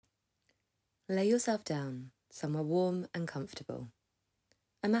Lay yourself down, somewhere warm and comfortable.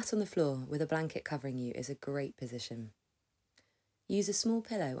 A mat on the floor with a blanket covering you is a great position. Use a small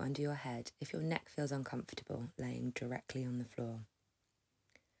pillow under your head if your neck feels uncomfortable laying directly on the floor.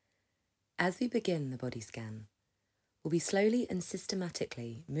 As we begin the body scan, we'll be slowly and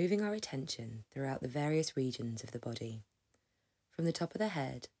systematically moving our attention throughout the various regions of the body, from the top of the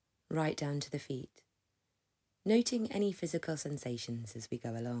head right down to the feet, noting any physical sensations as we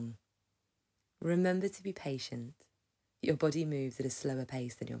go along. Remember to be patient. Your body moves at a slower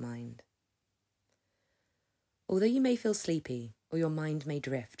pace than your mind. Although you may feel sleepy or your mind may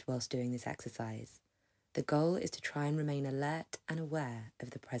drift whilst doing this exercise, the goal is to try and remain alert and aware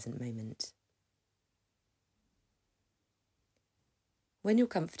of the present moment. When you're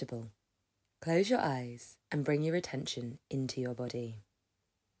comfortable, close your eyes and bring your attention into your body.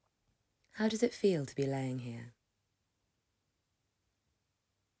 How does it feel to be laying here?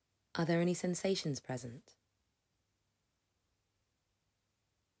 Are there any sensations present?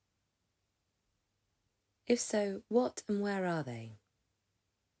 If so, what and where are they?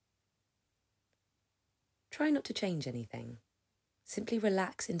 Try not to change anything. Simply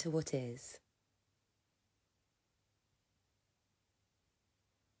relax into what is.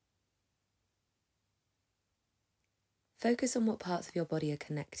 Focus on what parts of your body are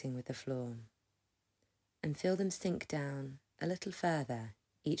connecting with the floor and feel them sink down a little further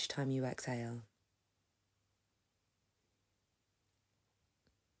each time you exhale.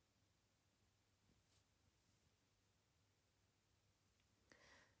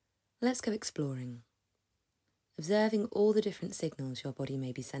 Let's go exploring, observing all the different signals your body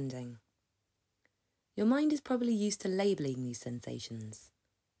may be sending. Your mind is probably used to labelling these sensations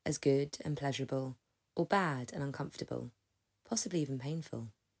as good and pleasurable, or bad and uncomfortable, possibly even painful.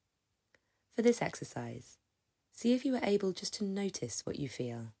 For this exercise, see if you are able just to notice what you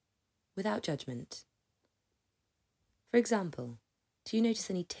feel, without judgment. For example, do you notice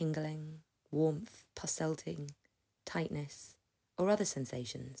any tingling, warmth, pulsating, tightness, or other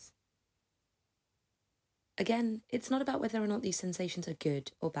sensations? Again, it's not about whether or not these sensations are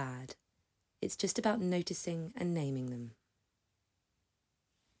good or bad. It's just about noticing and naming them.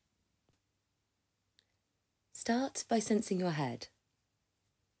 Start by sensing your head.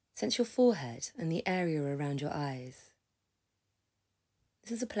 Sense your forehead and the area around your eyes.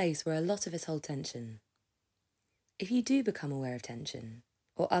 This is a place where a lot of us hold tension. If you do become aware of tension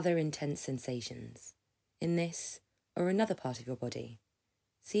or other intense sensations in this or another part of your body,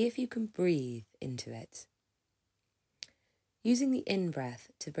 see if you can breathe into it. Using the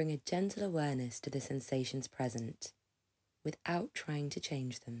in-breath to bring a gentle awareness to the sensations present without trying to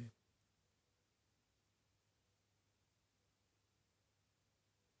change them.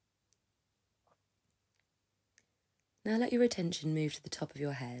 Now let your attention move to the top of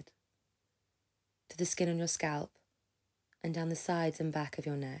your head, to the skin on your scalp, and down the sides and back of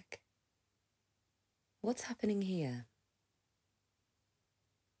your neck. What's happening here?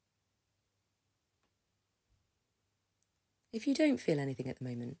 If you don't feel anything at the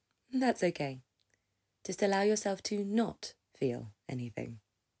moment, that's okay. Just allow yourself to not feel anything.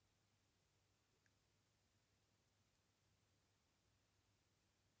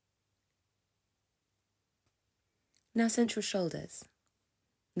 Now sense your shoulders,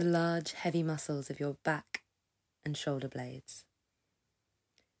 the large, heavy muscles of your back and shoulder blades.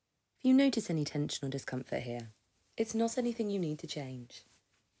 If you notice any tension or discomfort here, it's not anything you need to change.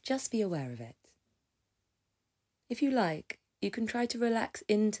 Just be aware of it. If you like, you can try to relax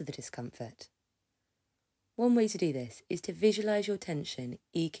into the discomfort. One way to do this is to visualise your tension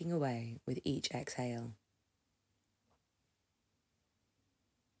eking away with each exhale.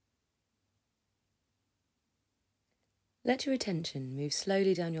 Let your attention move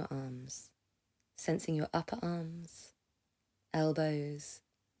slowly down your arms, sensing your upper arms, elbows,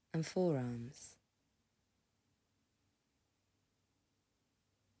 and forearms.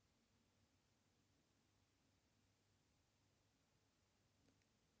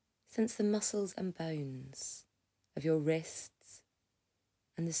 Sense the muscles and bones of your wrists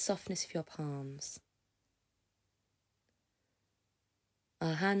and the softness of your palms.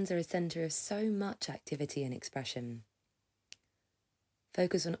 Our hands are a centre of so much activity and expression.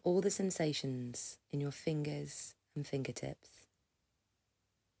 Focus on all the sensations in your fingers and fingertips.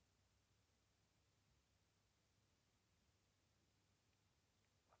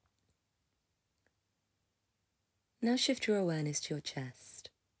 Now shift your awareness to your chest,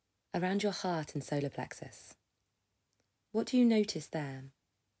 around your heart and solar plexus. What do you notice there?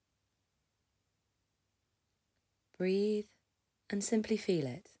 Breathe and simply feel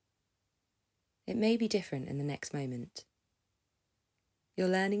it. It may be different in the next moment. You're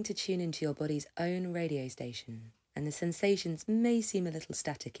learning to tune into your body's own radio station, and the sensations may seem a little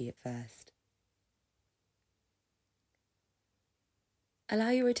staticky at first. Allow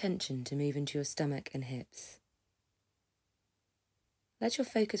your attention to move into your stomach and hips. Let your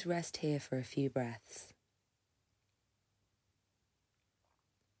focus rest here for a few breaths.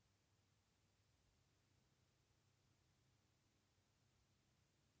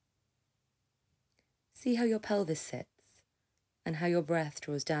 See how your pelvis sits and how your breath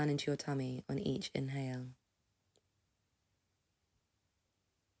draws down into your tummy on each inhale.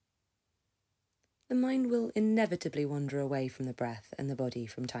 The mind will inevitably wander away from the breath and the body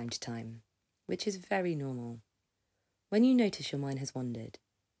from time to time, which is very normal. When you notice your mind has wandered,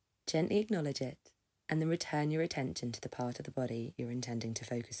 gently acknowledge it and then return your attention to the part of the body you're intending to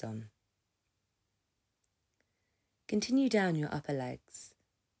focus on. Continue down your upper legs,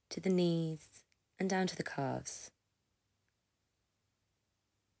 to the knees and down to the calves,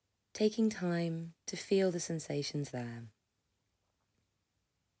 taking time to feel the sensations there.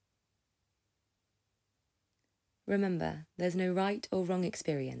 Remember, there's no right or wrong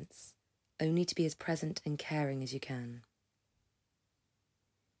experience, only to be as present and caring as you can.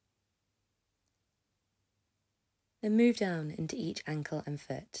 Then move down into each ankle and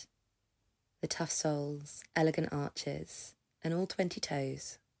foot, the tough soles, elegant arches, and all 20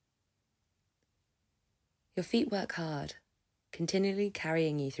 toes. Your feet work hard, continually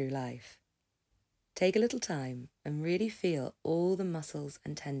carrying you through life. Take a little time and really feel all the muscles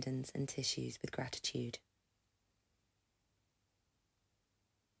and tendons and tissues with gratitude.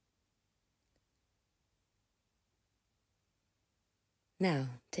 Now,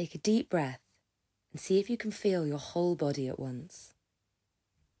 take a deep breath and see if you can feel your whole body at once.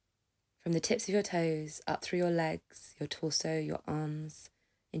 From the tips of your toes, up through your legs, your torso, your arms,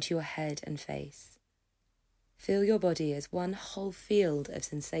 into your head and face. Feel your body as one whole field of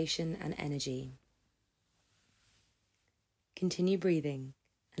sensation and energy. Continue breathing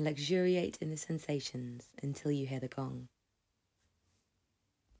and luxuriate in the sensations until you hear the gong.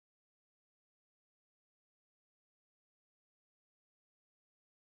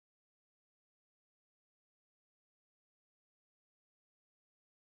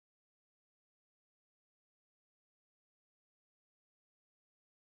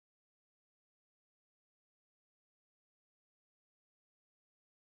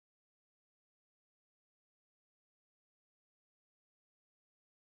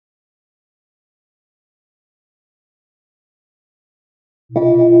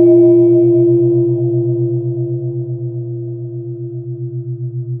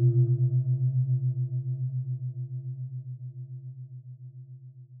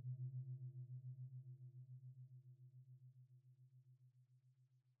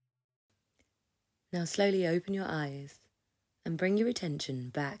 Now slowly open your eyes and bring your attention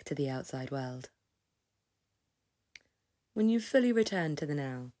back to the outside world. When you've fully returned to the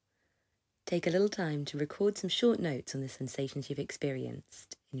now, take a little time to record some short notes on the sensations you've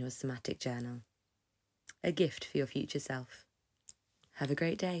experienced in your somatic journal. A gift for your future self. Have a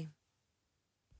great day.